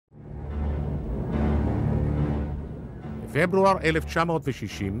בפברואר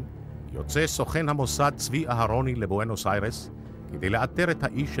 1960 יוצא סוכן המוסד צבי אהרוני לבואנוס איירס כדי לאתר את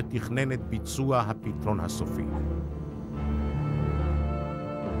האיש שתכנן את ביצוע הפתרון הסופי.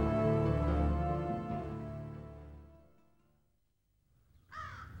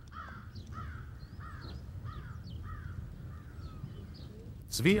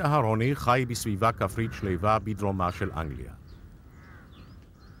 צבי אהרוני חי בסביבה כפרית שלווה בדרומה של אנגליה.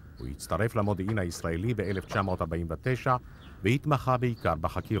 הוא הצטרף למודיעין הישראלי ב-1949 והתמחה בעיקר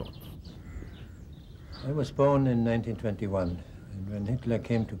בחקירות. I was born in 1921, and when Hitler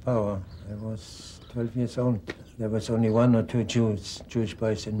came to power, I was 12 years old. There was only one or two Jewish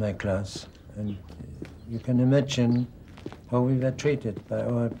boys in my class, and you can imagine how we were treated by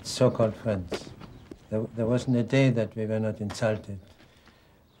our so-called friends. There wasn't a day that we were not insulted.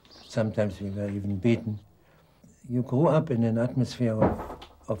 Sometimes we were even beaten. You grew up in an atmosphere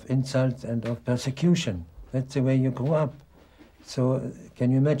of insults and of persecution. That's the way you grew up. So can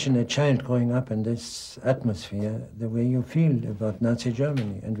you imagine a child growing up in this atmosphere, the way you feel about Nazi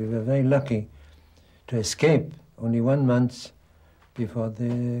Germany? And we were very lucky to escape only 1 month before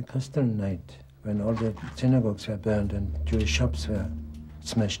the Kristallnacht, when all the synagogues were burned and Jewish shops were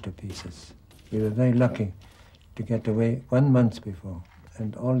smashed to pieces. We were very lucky to get away 1 month before.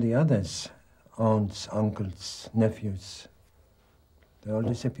 And all the others, aunts, uncles, nephews, they all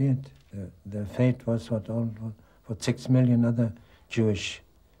disappeared. Their fate was what 6 million other Jewish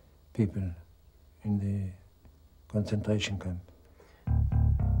people in the concentration camp.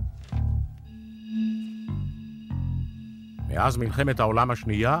 מאז מלחמת העולם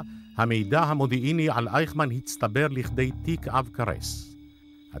השנייה, המידע המודיעיני על אייכמן הצטבר לכדי תיק אב קרס.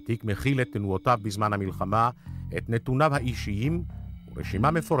 התיק מכיל את תנועותיו בזמן המלחמה, את נתוניו האישיים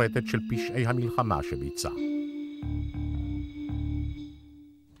ורשימה מפורטת של פשעי המלחמה שביצע.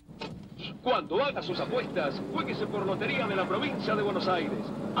 Cuando haga sus apuestas, juéguese por lotería de la provincia de Buenos Aires.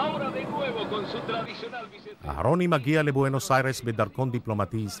 Ahora de nuevo con su tradicional Vicente. אהרוני מגיע לבואנוס איירס בדרכון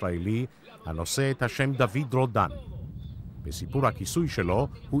דיפלומטי ישראלי, הנושא את השם דוד רודן. בסיפור הכיסוי שלו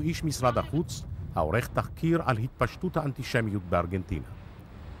הוא איש משרד החוץ, העורך תחקיר על התפשטות האנטישמיות בארגנטינה.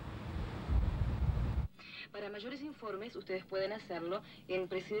 Para mayores informes, ustedes pueden hacerlo en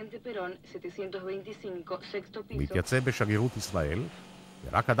Presidente Perón 725, sexto piso. מתייצב בשגרירות ישראל,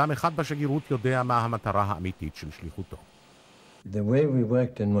 ורק אדם אחד בשגרירות יודע מה המטרה האמיתית של שליחותו. The way we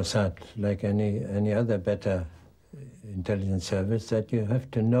worked in Mossad, like any other better intelligence service, that you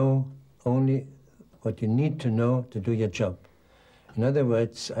have to know only what you need to know to do your job. In other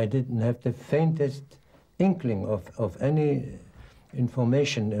words, I didn't have the faintest inkling of any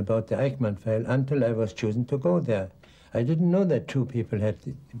information about the Eichmann file until I was chosen to go there. I didn't know that 2 people had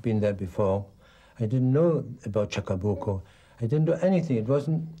been there before. I didn't know about Chacabuco. I didn't do anything. It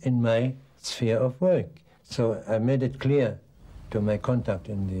wasn't in my sphere of work. So I made it clear to my contact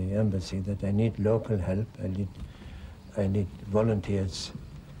in the embassy that I need local help. I need volunteers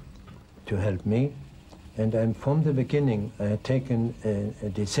to help me. And from the beginning, I had taken a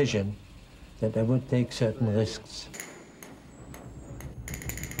decision that I would take certain risks.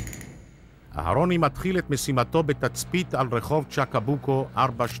 אהרוני מתחיל את משימתו בתצפית על רחוב צ'קבוקו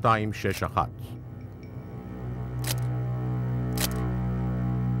 4261.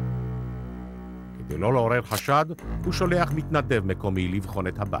 כדי לא לעורר חשד, הוא שולח מתנדב מקומי לבחון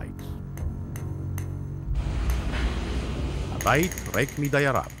את הבית. הבית ריק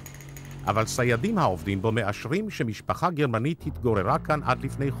מדייריו, אבל סיידים העובדים בו מאשרים שמשפחה גרמנית התגוררה כאן עד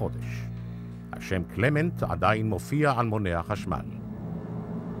לפני חודש. השם קלמנט עדיין מופיע על מונה החשמל.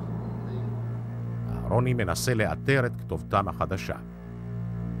 אהרוני מנסה לאתר את כתובתם החדשה.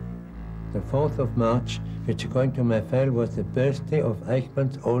 The 4th of March, which according to my file was the birthday of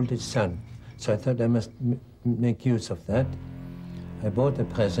Eichmann's oldest son. So I thought I must make use of that. I bought a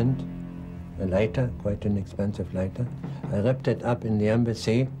present, a lighter, quite an expensive lighter. I wrapped it up in the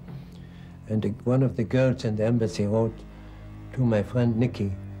embassy, and one of the girls in the embassy wrote to my friend Nikki,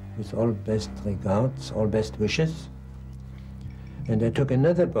 with all best regards, all best wishes. And I took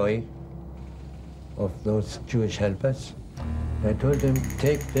another boy of those Jewish helpers. I told him,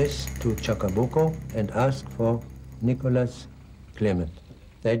 take this to Chacabuco and ask for Nicholas Clement.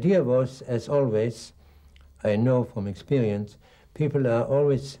 The idea was, as always, I know from experience, people are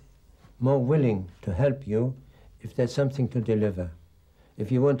always more willing to help you if there's something to deliver. If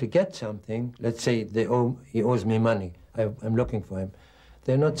you want to get something, let's say he owes me money, I'm looking for him,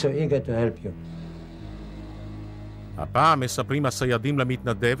 they're not so eager to help you. הפעם מספרים הסיידים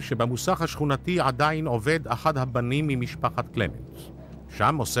למתנדב שבמוסך השכונתי עדיין עובד אחד הבנים ממשפחת קלמנט.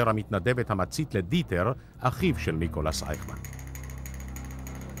 שם מוסר המתנדב את המצית לדיטר, אחיו של ניקולס אייכמן.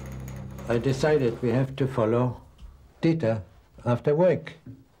 I decided we have to follow Dieter after work.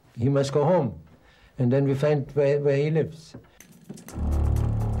 He must go home. And then we find where he lives.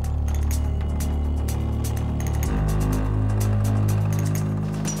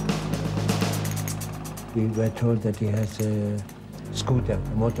 We were told that he has a scooter,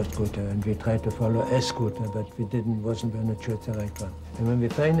 a motor scooter, and we tried to follow a scooter, but we wasn't not sure it's the right one. And when we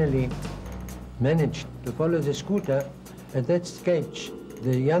finally managed to follow the scooter, at that stage,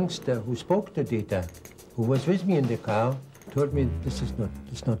 the youngster who spoke to Dieter, who was with me in the car, told me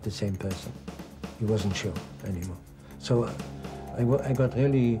it's not the same person. He wasn't sure anymore. So I got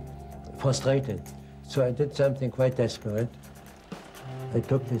really frustrated. So I did something quite desperate. I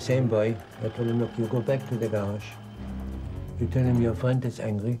took the same boy. I told him, look, you go back to the garage. You tell him your friend is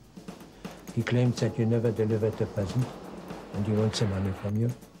angry. He claims that you never delivered the present, and he wants the money from you.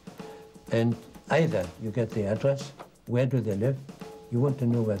 And either you get the address, where do they live? You want to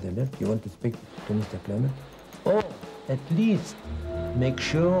know where they live. You want to speak to Mr. Clement. Or at least make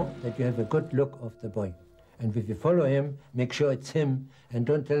sure that you have a good look of the boy. And if you follow him, make sure it's him, and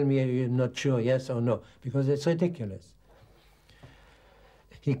don't tell me you're not sure, yes or no, because it's ridiculous.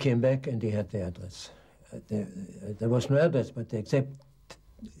 He came back and he had the address. There was no address, but the exact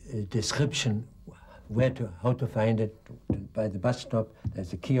description how to find it. By the bus stop,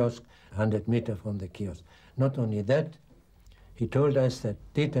 there's a kiosk, 100 meters from the kiosk. Not only that, he told us that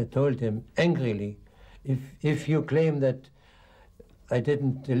Dieter told him angrily, if you claim that I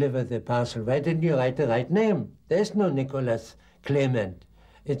didn't deliver the parcel, why didn't you write the right name? There's no Nicholas Clement.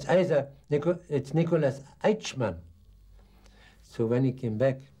 It's either it's Nicholas Eichmann. So when he came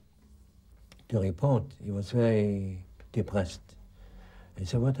back to report, he was very depressed. I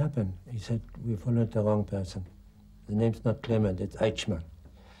said, what happened? He said, we followed the wrong person. The name's not Clement, it's Eichmann.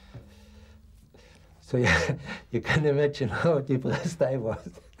 So yeah, you can imagine how depressed I was.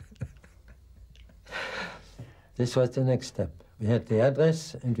 This was the next step. We had the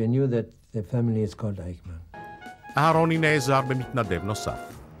address, and we knew that the family is called Eichmann. אהרוני נעזר במתנדב נוסף.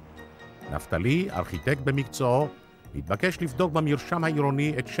 נפתלי, ארכיטקט במקצועו, התבקש לבדוק במרשם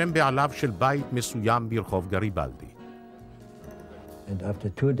העירוני את שם בעליו של בית מסוים ברחוב גריבלדי. And after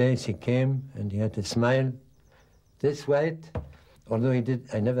 2 days he came, and he had a smile, this white, although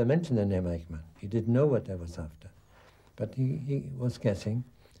I never mentioned the name Eichmann. He didn't know what I was after. But he was guessing,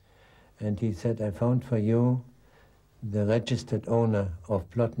 and he said, I found for you the registered owner of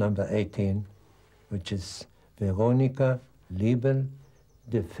plot number 18, which is Veronika Liebel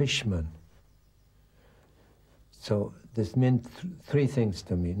de Fischmann. So this meant three things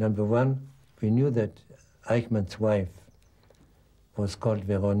to me. Number one, we knew that Eichmann's wife was called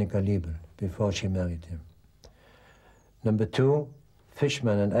Veronika Liebel before she married him. Number two,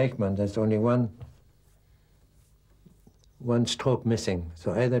 Fischmann and Eichmann, there's only one stroke missing.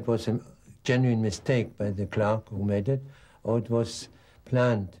 So either it was a genuine mistake by the clerk who made it, or it was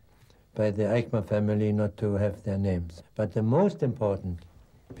planned by the Eichmann family not to have their names. But the most important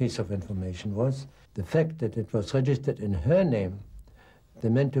piece of information was the fact that it was registered in her name.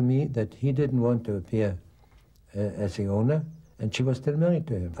 That meant to me that he didn't want to appear as the owner, and she was still married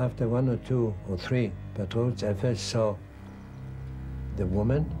to him. After 1 or 2 or 3 patrols, I first saw the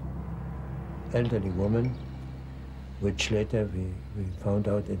woman, elderly woman, which later we found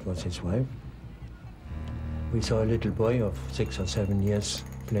out it was his wife. We saw a little boy of 6 or 7 years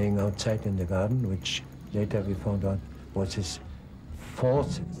playing outside in the garden, which later we found out was his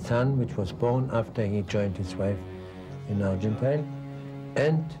 4th son, which was born after he joined his wife in Argentina.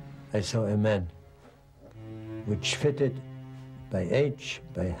 And I saw a man, which fitted by age,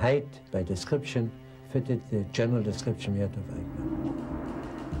 by height, by description, fitted the general description we had of Eichmann.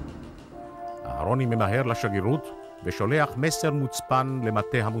 אהרוני ממהר לשגרירות ושולח מסר מוצפן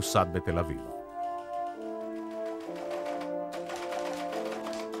למטה המוסד בתל אביב.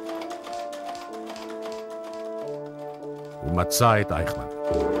 הוא מצא את אייכמן.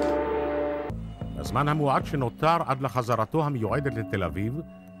 בזמן המועט שנותר עד לחזרתו המיועדת לתל אביב,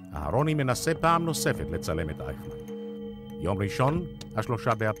 אהרוני מנסה פעם נוספת לצלם את אייכמן. יום ראשון, 3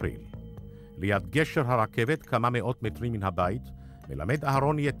 באפריל. ליד גשר הרכבת כמה מאות מטרים מן הבית, מלמד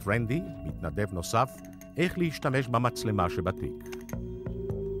אהרוני את רנדי, מתנדב נוסף, איך להשתמש במצלמה שבתיק.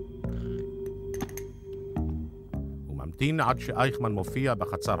 הוא ממתין עד שאייכמן מופיע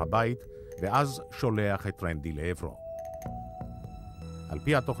בחצר הבית, ואז שולח את רנדי לעברו. על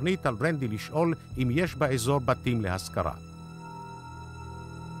פי התוכנית על רנדי לשאול אם יש באזור בתים להשכרה.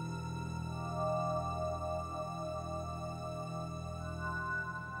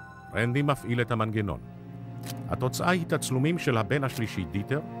 רנדי מפעיל את המנגנון. התוצאה היא תצלומים של הבן השלישי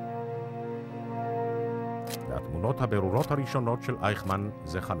דיטר, והתמונות הברורות הראשונות של אייכמן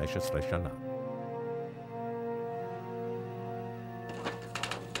זה 15 שנה.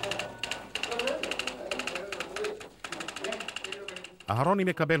 אהרוני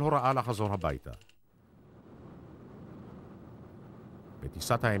מקבל הוראה לחזור הביתה.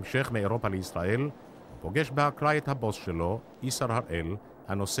 בטיסת ההמשך מאירופה לישראל, הוא פוגש באקראי את הבוס שלו, איסר הראל,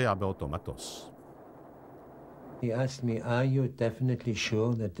 הנוסע באותו מטוס. He asked me, are you definitely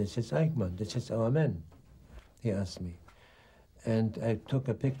sure that this is Eichmann? This is our man, he asked me. And I took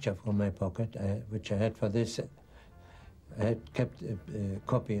a picture from my pocket, which I had for this. I had kept a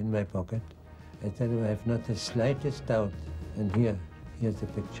copy in my pocket. I tell you, I have not the slightest doubt. And here's the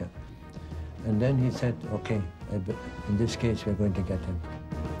picture. And then he said, okay, in this case, we're going to get him.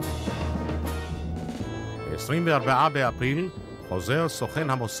 ב-24 באפריל חוזר סוכן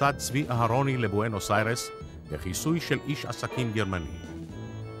המוסד צבי אהרוני לבואנוס איירס בכיסוי של איש עסקים גרמני.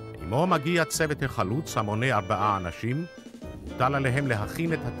 עמו מגיע צוות החלוץ המונה 4 אנשים, מוטל עליהם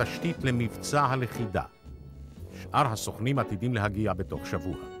להכין את התשתית למבצע הלכידה. שאר הסוכנים עתידים להגיע בתוך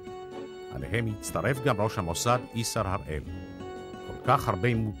שבוע. עליהם יצטרף גם ראש המוסד איסר הראל. כל כך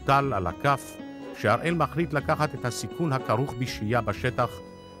הרבה מוטל על הכף, שהראל מחליט לקחת את הסיכון הכרוך בשהייה בשטח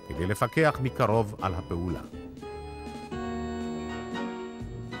כדי לפקח מקרוב על הפעולה.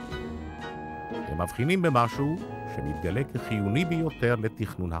 הם מבחינים במשהו שמתגלה כחיוני ביותר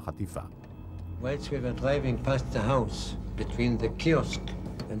לתכנון החטיפה. Whilst we were driving past the house, between the kiosk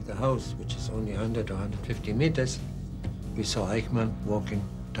and the house, which is only 100 or 150 meters, we saw Eichmann walking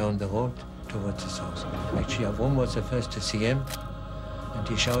down the road towards his house. Actually, Avrom was the first to see him, and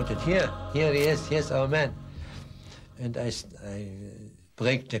he shouted, here he is, here's our man. And I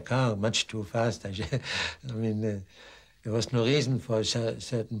braked the car much too fast. There was no reason for a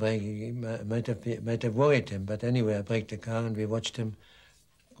certain braking. It might have worried him, but anyway, I braked the car and we watched him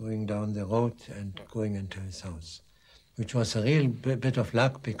going down the road and going into his house, which was a real bit of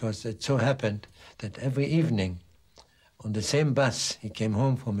luck because it so happened that every evening on the same bus, he came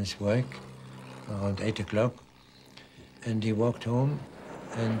home from his work around 8 o'clock, and he walked home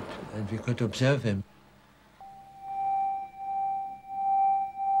and we could observe him.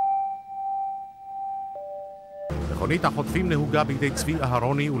 מכונית החוטפים נהוגה בידי צבי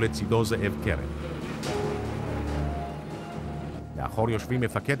אהרוני ולצידו זאב קרן. מאחור יושבים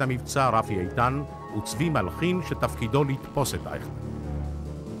מפקד המבצע רפי איתן וצבי מלחין שתפקידו לתפוס את אייכמן.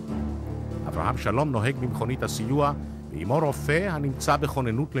 אברהם שלום נוהג במכונית הסיוע ועמו רופא הנמצא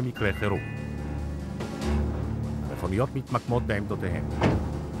בכוננות למקרה חירום. המכוניות מתמקמות בעמדותיהן.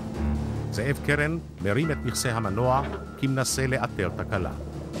 זאב קרן מרים את מכסה המנוע כי מנסה לאתר תקלה.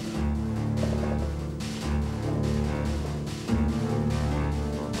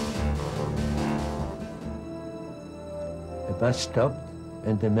 The bus stopped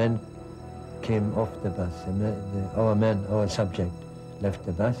and the men came off the bus. Our man, our subject, left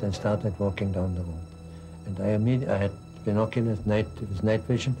the bus and started walking down the road. And I had binoculars, with night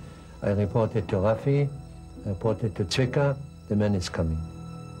vision. I reported to Rafi, I reported to Zwicker, the man is coming.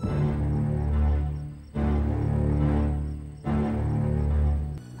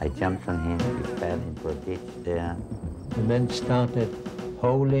 I jumped on him, he fell into a ditch there. The men started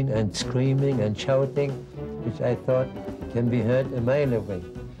howling and screaming and shouting, which I thought can be heard a mile away,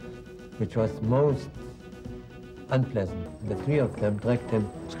 which was most unpleasant. The 3 of them dragged him,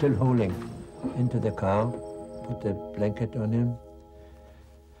 still howling, into the car, put a blanket on him,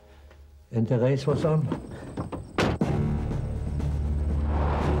 and the race was on.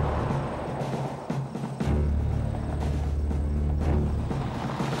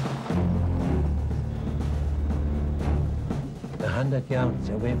 A 100 yards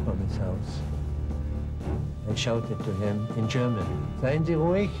away from his house, I shouted to him in German, seien Sie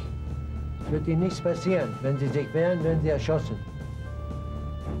ruhig, es wird Ihnen nichts passieren. Wenn Sie sich wehren, werden Sie erschossen.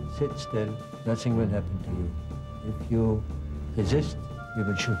 Sit still, nothing will happen to you. If you resist, we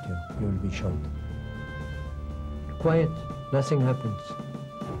will shoot you. You will be shot. Quiet, nothing happens.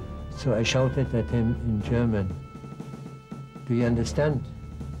 So I shouted at him in German, do you understand?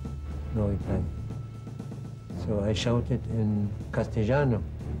 No reply. So I shouted in Castellano,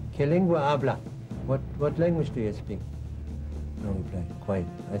 ¿Qué lengua habla? What language do you speak? No reply, quiet.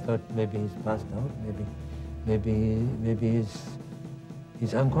 I thought maybe he's passed out, maybe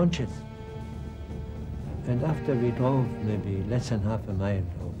he's unconscious. And after we drove maybe less than half a mile,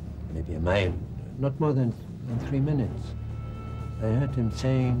 or maybe a mile, not more than 3 minutes, I heard him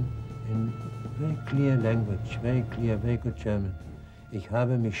saying in very clear language, very clear, very good German, Ich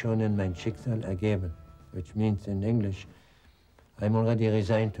habe mich schon in mein Schicksal ergeben, which means in English, I'm already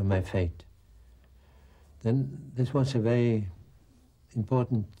resigned to my fate. Then this was a very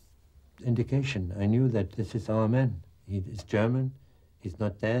important indication. I knew that this is our man. He is German, he's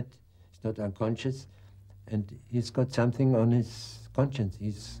not dead, he's not unconscious, and he's got something on his conscience.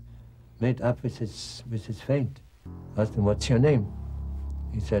 He's made up with his fate. Asked him, what's your name?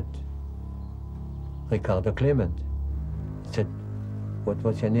 He said, Ricardo Clement. He said, what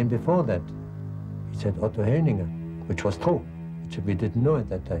was your name before that? He said, Otto Helninger, which was true, which we didn't know at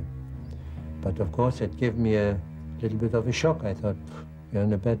that time. But of course, it gave me a little bit of a shock. I thought, you're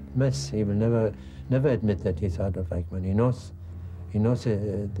in a bad mess. He will never admit that he's Adolph Eichmann. He knows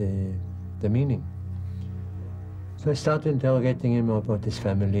the meaning. So I started interrogating him about his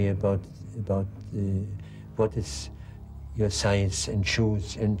family, about what is your size in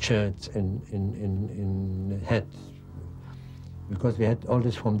shoes, in shirts, in hat, because we had all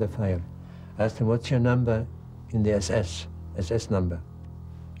this from the file. I asked him, what's your number in the SS number?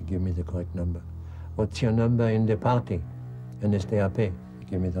 He gave me the correct number. What's your number in the party, NSDAP? He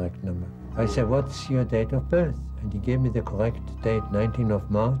gave me the correct number. I said, what's your date of birth? And he gave me the correct date, 19th of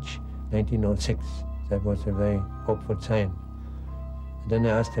March, 1906. That was a very hopeful sign. And then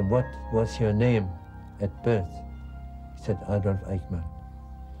I asked him, what was your name at birth? He said, Adolph Eichmann.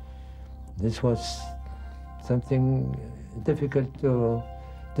 This was something difficult to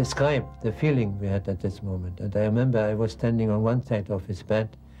describe, the feeling we had at this moment. And I remember I was standing on one side of his bed.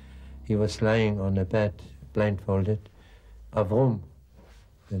 He was lying on a bed, blindfolded. Avrom,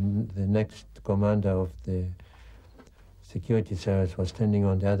 the next commander of the security service, was standing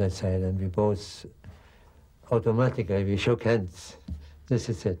on the other side, and we both automatically, we shook hands. This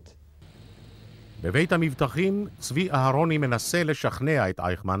is it. בבית המבטחים, צבי אהרוני מנסה לשכנע את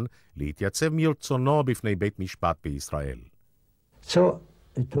אייכמן להתייצב מרצונו בפני בית משפט בישראל. So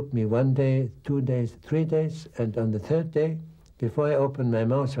it took me 1 day, 2 days, 3 days, and on the third day, before I opened my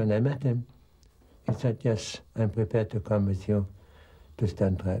mouth when I met him, he said, yes, I'm prepared to come with you to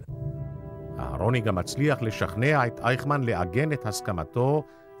stand trial. אהרוני גם מצליח לשכנע את אייכמן לעגן את הסכמתו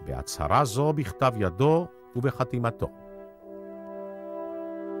בהצהרה זו בכתב ידו ובחתימתו.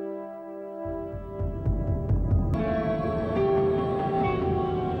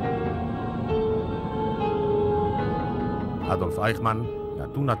 אדולף אייכמן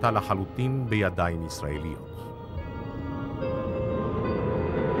נתון עתה לחלוטין בידיים ישראליות.